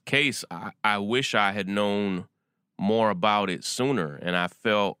his case, I wish I had known more about it sooner, and I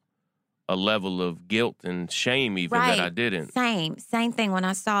felt a level of guilt and shame even that I didn't. Same thing when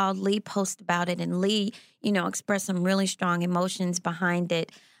I saw Lee post about it, and Lee, expressed some really strong emotions behind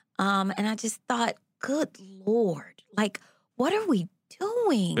it. And I just thought, good Lord, like, what are we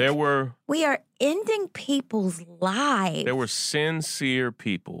doing? We are ending people's lives. There were sincere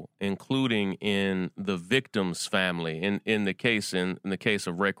people, including in the victim's family. In the case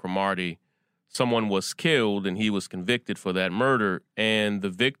of Ray Cromartie, someone was killed and he was convicted for that murder, and the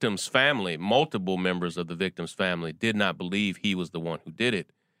victim's family, multiple members of the victim's family, did not believe he was the one who did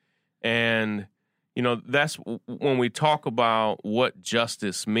it. And, that's when we talk about what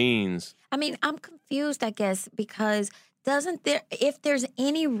justice means. I'm confused, I guess, because if there's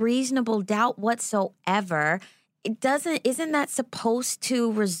any reasonable doubt whatsoever, isn't that supposed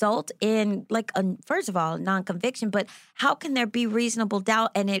to result in, like, first of all, non-conviction, but how can there be reasonable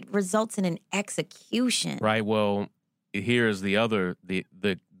doubt and it results in an execution? Right. Well, here's the other,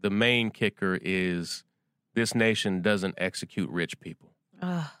 the main kicker is this nation doesn't execute rich people.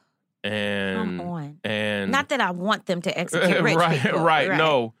 Ugh, And come on. and Not that I want them to execute rich people. right,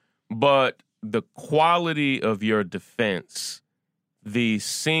 no, but the quality of your defense, the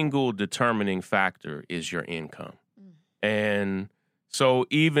single determining factor is your income. And so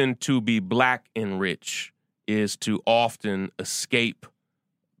even to be black and rich is to often escape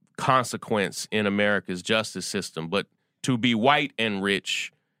consequence in America's justice system. But to be white and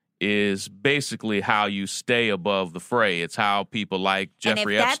rich is basically how you stay above the fray. It's how people like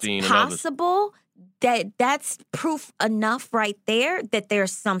Jeffrey Epstein and others. Possible, that's proof enough right there that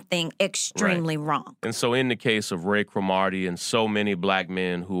there's something extremely wrong. And so in the case of Ray Cromartie and so many black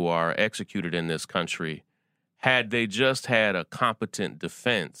men who are executed in this country, had they just had a competent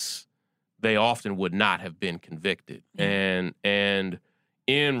defense, they often would not have been convicted. And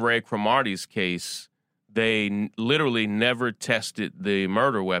in Ray Cromartie's case, they literally never tested the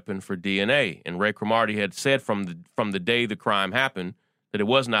murder weapon for DNA. And Ray Cromartie had said from the day the crime happened that it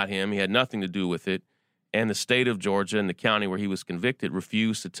was not him. He had nothing to do with it. And the state of Georgia and the county where he was convicted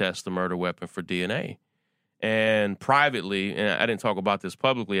refused to test the murder weapon for DNA. And privately, and I didn't talk about this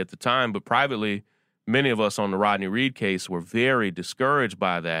publicly at the time, but privately, many of us on the Rodney Reed case were very discouraged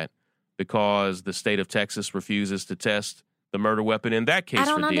by that because the state of Texas refuses to test the murder weapon in that case for DNA.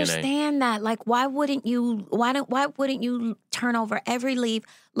 I don't understand that. Like, why wouldn't you turn over every leaf,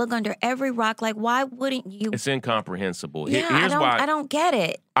 look under every rock? Like, why wouldn't you? It's incomprehensible. Yeah, I don't get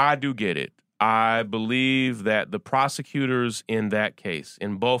it. I do get it. I believe that the prosecutors in that case,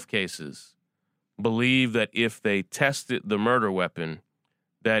 in both cases, believe that if they tested the murder weapon,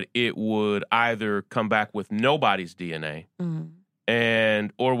 that it would either come back with nobody's DNA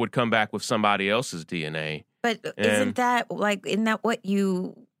or would come back with somebody else's DNA. But isn't that what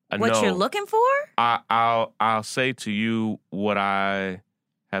you're looking for? I'll say to you what I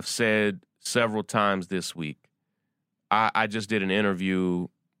have said several times this week. I just did an interview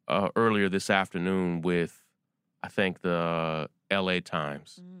earlier this afternoon with, I think, the LA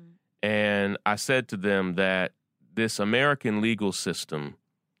Times. And I said to them that this American legal system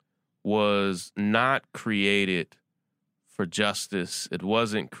was not created for justice. It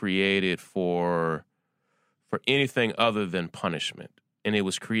wasn't created for anything other than punishment. And it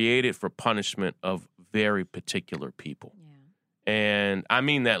was created for punishment of very particular people. Yeah. And I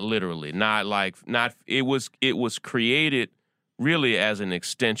mean that literally, it was created really as an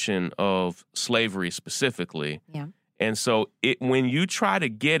extension of slavery specifically. Yeah. And so when you try to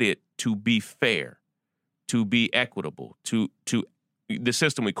get it to be fair, to be equitable, to the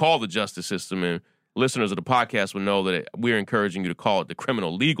system we call the justice system, and listeners of the podcast will know that we're encouraging you to call it the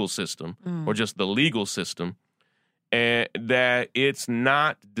criminal legal system or just the legal system, and that it's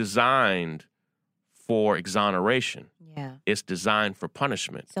not designed for exoneration. Yeah. It's designed for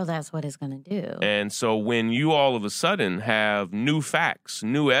punishment. So that's what it's going to do. And so when you all of a sudden have new facts,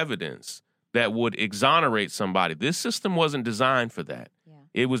 new evidence that would exonerate somebody, this system wasn't designed for that. Yeah.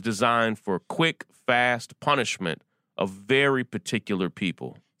 It was designed for quick, fast punishment of very particular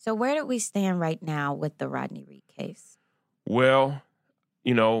people. So where do we stand right now with the Rodney Reed case? Well,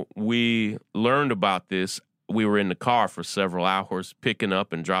 we learned about this. We were in the car for several hours picking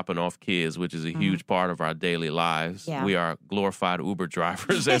up and dropping off kids, which is a huge part of our daily lives. Yeah. We are glorified Uber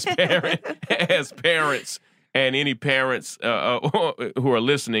drivers as parents. And any parents who are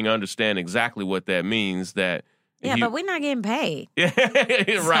listening understand exactly what that means. But we're not getting paid. Right,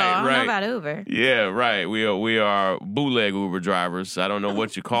 so I don't know about Uber. Yeah, right. We are bootleg Uber drivers. I don't know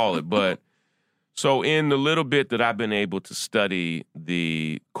what you call it, but so in the little bit that I've been able to study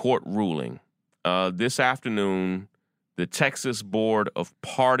the court ruling, this afternoon, the Texas Board of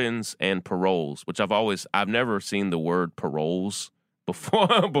Pardons and Paroles, which I've never seen the word paroles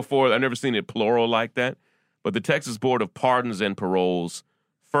before. I've never seen it plural like that. But the Texas Board of Pardons and Paroles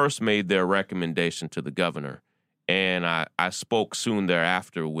first made their recommendation to the governor. And I spoke soon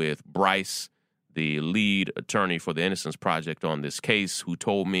thereafter with Bryce, the lead attorney for the Innocence Project on this case, who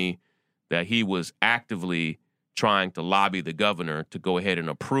told me that he was actively trying to lobby the governor to go ahead and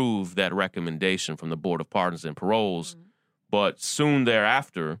approve that recommendation from the Board of Pardons and Paroles. But soon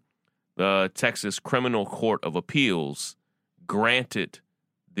thereafter, the Texas Criminal Court of Appeals granted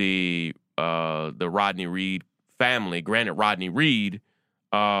the Rodney Reed family, granted Rodney Reed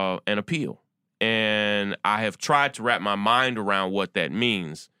an appeal. And I have tried to wrap my mind around what that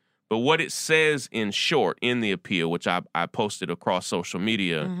means. But what it says in short in the appeal, which I posted across social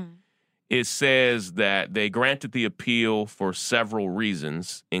media, it says that they granted the appeal for several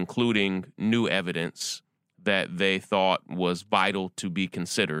reasons, including new evidence that they thought was vital to be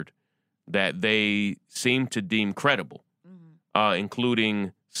considered. that they seem to deem credible,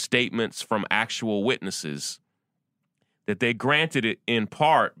 including statements from actual witnesses, that they granted it in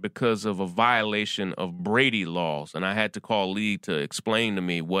part because of a violation of Brady laws. And I had to call Lee to explain to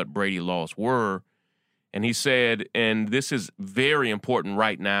me what Brady laws were. And he said, and this is very important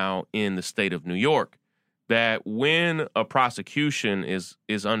right now in the state of New York, that when a prosecution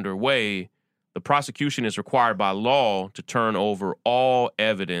is underway, the prosecution is required by law to turn over all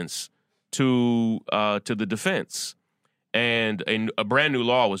evidence to the defense. And a brand new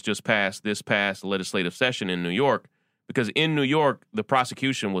law was just passed this past legislative session in New York, because in New York, the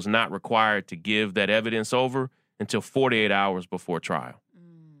prosecution was not required to give that evidence over until 48 hours before trial.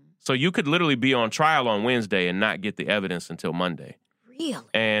 So you could literally be on trial on Wednesday and not get the evidence until Monday. Really?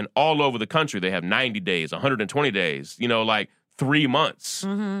 And all over the country, they have 90 days, 120 days, like 3 months,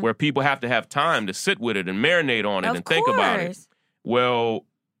 where people have to have time to sit with it and marinate on it and think about it. Well,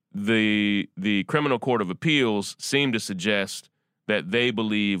 the Criminal Court of Appeals seemed to suggest that they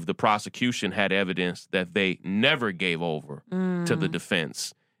believe the prosecution had evidence that they never gave over to the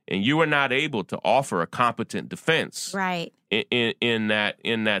defense. And you are not able to offer a competent defense right. in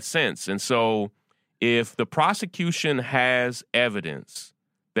that sense. And so if the prosecution has evidence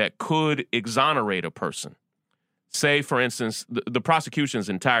that could exonerate a person, say, for instance, the prosecution's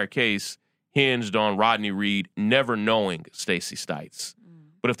entire case hinged on Rodney Reed never knowing Stacey Stites.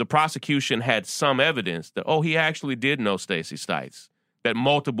 But if the prosecution had some evidence that, he actually did know Stacey Stites, that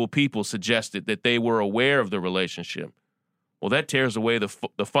multiple people suggested that they were aware of the relationship, well, that tears away the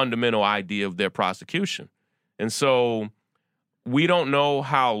fundamental idea of their prosecution. And so we don't know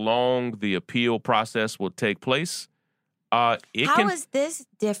how long the appeal process will take place. How is this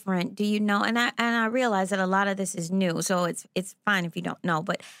different? Do you know? And I realize that a lot of this is new, so it's fine if you don't know.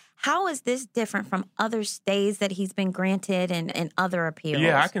 But how is this different from other stays that he's been granted and other appeals?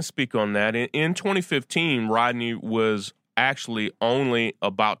 Yeah, I can speak on that. In 2015, Rodney was actually only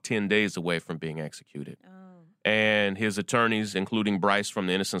about 10 days away from being executed. And his attorneys, including Bryce from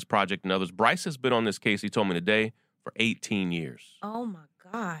the Innocence Project and others, Bryce has been on this case, he told me today, for 18 years. Oh, my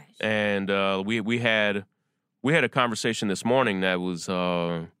gosh. And we had a conversation this morning that was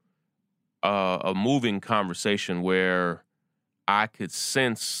a moving conversation where I could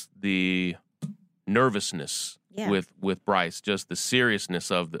sense the nervousness with Bryce, just the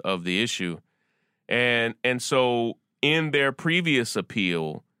seriousness of the issue. And so in their previous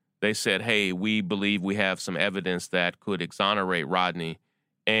appeal, they said, hey, we believe we have some evidence that could exonerate Rodney.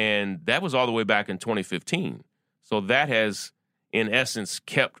 And that was all the way back in 2015. So that has, in essence,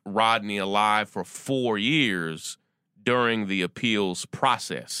 kept Rodney alive for 4 years during the appeals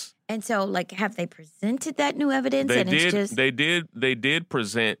process. And so, have they presented that new evidence? They did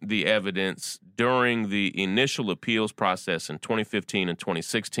present the evidence during the initial appeals process in 2015 and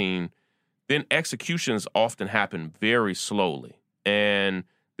 2016. Then executions often happen very slowly. And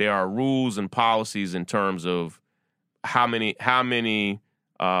there are rules and policies in terms of how many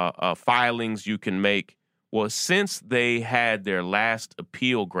filings you can make. Well, since they had their last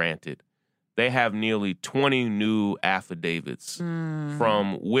appeal granted, they have nearly 20 new affidavits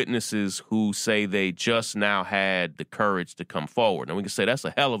from witnesses who say they just now had the courage to come forward. And we can say that's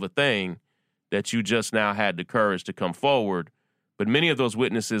a hell of a thing that you just now had the courage to come forward. But many of those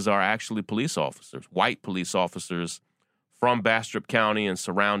witnesses are actually police officers, white police officers from Bastrop County and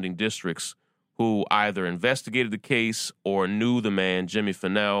surrounding districts who either investigated the case or knew the man, Jimmy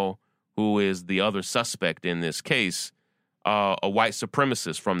Finnell, who is the other suspect in this case. A white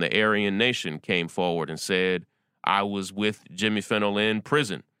supremacist from the Aryan Nation came forward and said, I was with Jimmy Finnell in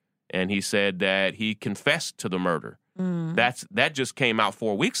prison. And he said that he confessed to the murder. That just came out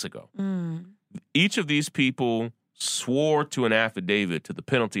 4 weeks ago. Each of these people swore to an affidavit to the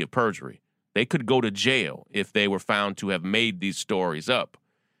penalty of perjury. They could go to jail if they were found to have made these stories up.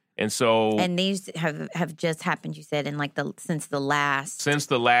 And so, and these have just happened, you said, in since the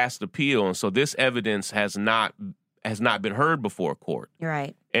last appeal. And so this evidence has not been heard before court.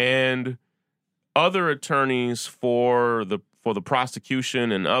 Right. And other attorneys for the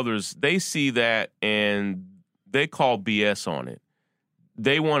prosecution and others, they see that and they call BS on it.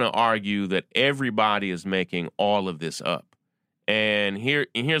 They want to argue that everybody is making all of this up. And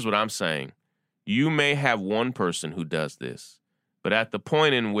here's what I'm saying. You may have one person who does this, but at the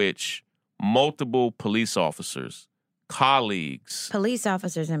point in which multiple police officers, colleagues, police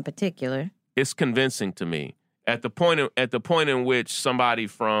officers in particular, it's convincing to me. At the point in which somebody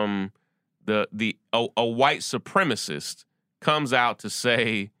from a white supremacist comes out to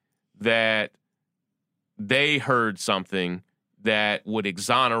say that they heard something that would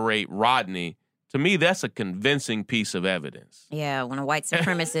exonerate Rodney, To me, that's a convincing piece of evidence. Yeah, when a white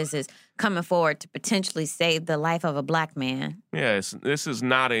supremacist is coming forward to potentially save the life of a black man. Yes, this is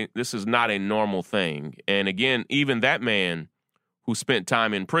not a normal thing. And again, even that man who spent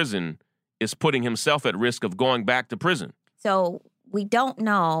time in prison is putting himself at risk of going back to prison. So we don't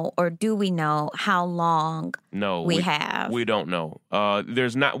know, or do we know how long we have? We don't know.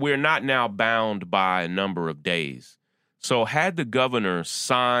 We're not now bound by a number of days. So had the governor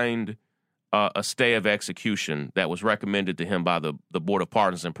signed a stay of execution that was recommended to him by the Board of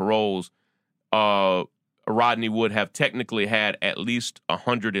Pardons and Paroles, Rodney would have technically had at least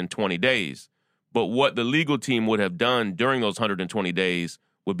 120 days. But what the legal team would have done during those 120 days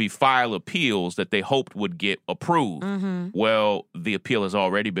would be file appeals that they hoped would get approved. Mm-hmm. Well, the appeal has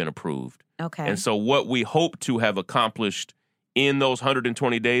already been approved. Okay. And so what we hope to have accomplished in those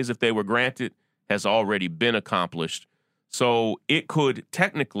 120 days, if they were granted, has already been accomplished. So it could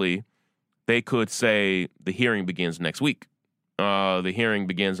technically, they could say the hearing begins next week. The hearing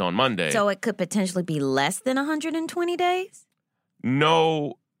begins on Monday. So it could potentially be less than 120 days?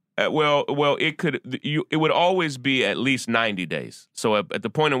 No. Well, it could. It would always be at least 90 days. So at the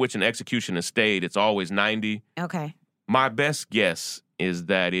point in which an execution is stayed, it's always 90. Okay. My best guess is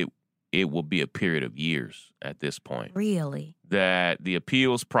that it will be a period of years at this point. Really? That the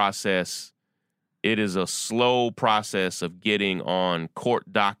appeals process, it is a slow process of getting on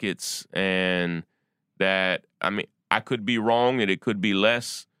court dockets, and that, I mean, I could be wrong and it could be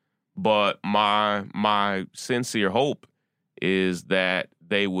less, but my sincere hope is that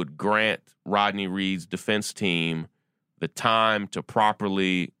they would grant Rodney Reed's defense team the time to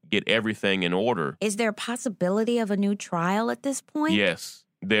properly get everything in order. Is there a possibility of a new trial at this point? Yes,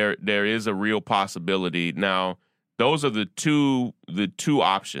 there is a real possibility. Now, those are the two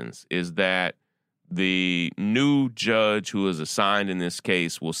options, is that the new judge who is assigned in this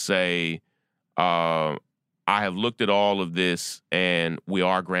case will say, I have looked at all of this and we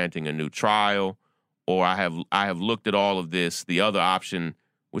are granting a new trial, or I have looked at all of this. The other option,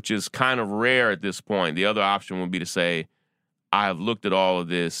 which is kind of rare at this point, the other option would be to say, I have looked at all of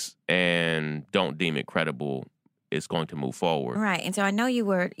this and don't deem it credible. It's going to move forward. Right. And so I know you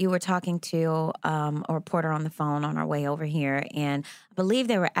were talking to a reporter on the phone on our way over here, and I believe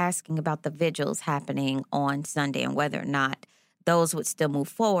they were asking about the vigils happening on Sunday and whether or not those would still move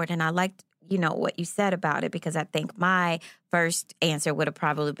forward. And I liked, what you said about it, because I think my first answer would have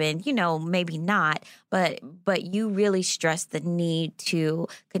probably been, maybe not, but you really stressed the need to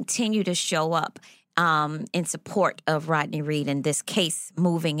continue to show up in support of Rodney Reed and this case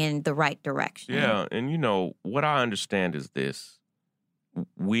moving in the right direction. Yeah, and what I understand is this.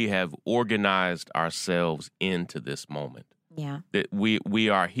 We have organized ourselves into this moment. Yeah. That we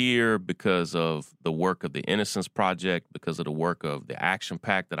are here because of the work of the Innocence Project, because of the work of the Action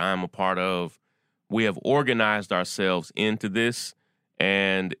Pack that I'm a part of. We have organized ourselves into this,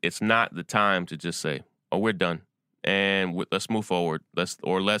 and it's not the time to just say, "Oh, we're done, and let's move forward. Let's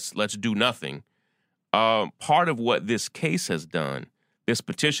do nothing." Part of what this case has done, this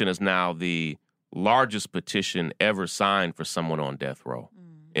petition is now the largest petition ever signed for someone on death row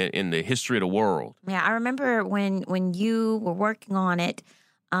in the history of the world. Yeah, I remember when you were working on it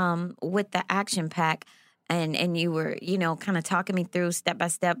with the Action Pack, and you were, kind of talking me through step by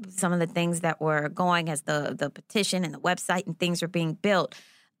step some of the things that were going as the petition and the website and things were being built.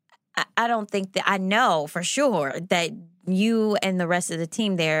 I don't think that I know for sure that you and the rest of the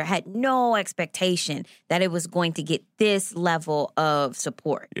team there had no expectation that it was going to get this level of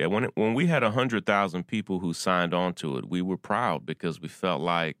support. Yeah, when we had 100,000 people who signed on to it, we were proud because we felt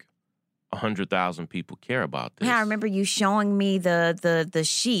like 100,000 people care about this. Yeah, I remember you showing me the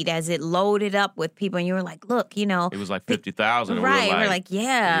sheet as it loaded up with people, and you were like, "Look, it was like 50,000." Right, we're like,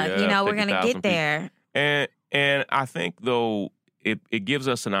 yeah, we're gonna get there. And I think though, it gives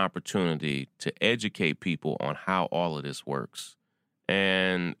us an opportunity to educate people on how all of this works.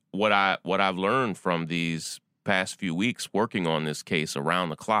 And what I've learned from these past few weeks working on this case around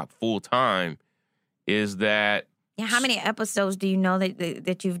the clock full time is that. Yeah, how many episodes do you know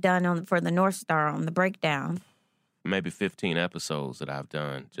that you've done for the North Star on the breakdown? Maybe 15 episodes that I've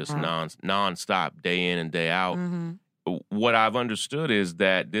done, just nonstop, day in and day out. Mm-hmm. What I've understood is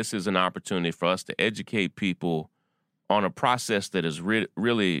that this is an opportunity for us to educate people on a process that is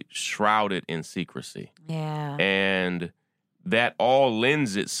really shrouded in secrecy. Yeah. And that all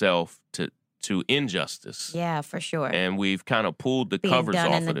lends itself to injustice. Yeah, for sure. And we've kind of pulled the covers off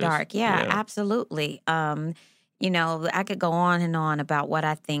of this. Being done in the dark. Yeah, absolutely. I could go on and on about what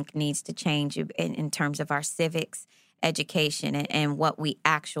I think needs to change in terms of our civics education and what we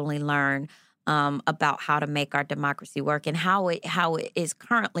actually learn about how to make our democracy work and how it is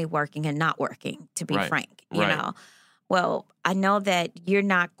currently working and not working, to be frank, you know. Well, I know that you're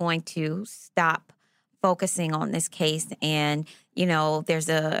not going to stop focusing on this case, and you know there's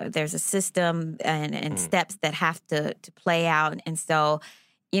a system and steps that have to play out, and so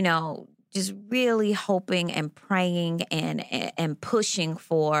you know just really hoping and praying and pushing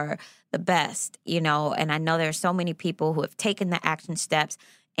for the best, you know. And I know there are so many people who have taken the action steps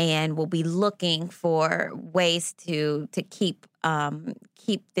and will be looking for ways to keep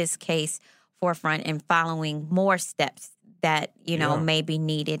this case forefront and following more steps that you know may be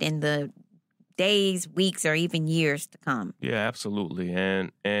needed in the days, weeks, or even years to come. Yeah, absolutely.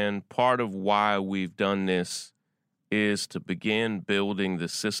 And part of why we've done this is to begin building the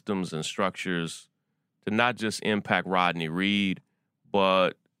systems and structures to not just impact Rodney Reed,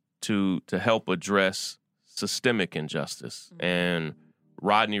 but to help address systemic injustice. Mm-hmm. And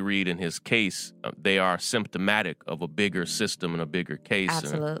Rodney Reed and his case, they are symptomatic of a bigger system and a bigger case.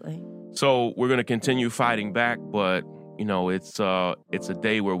 Absolutely. And so we're going to continue fighting back, but you know, it's a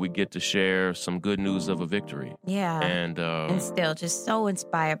day where we get to share some good news of a victory. Yeah. And still just so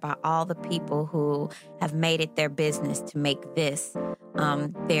inspired by all the people who have made it their business to make this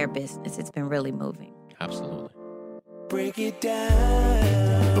their business. It's been really moving. Absolutely. Break it down.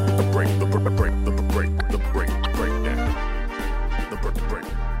 The breakdown. The breakdown. The breakdown.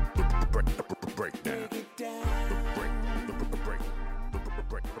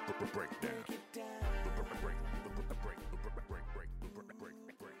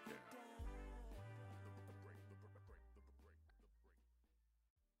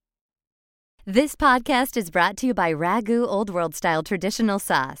 This podcast is brought to you by Ragu Old World Style Traditional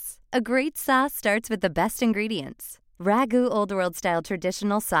Sauce. A great sauce starts with the best ingredients. Ragu Old World Style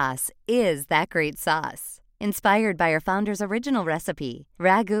Traditional Sauce is that great sauce. Inspired by our founder's original recipe,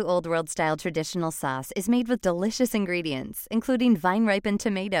 Ragu Old World Style Traditional Sauce is made with delicious ingredients, including vine-ripened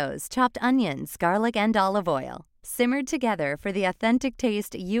tomatoes, chopped onions, garlic, and olive oil, simmered together for the authentic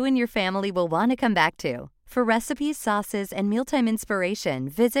taste you and your family will want to come back to. For recipes, sauces, and mealtime inspiration,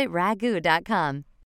 visit ragu.com.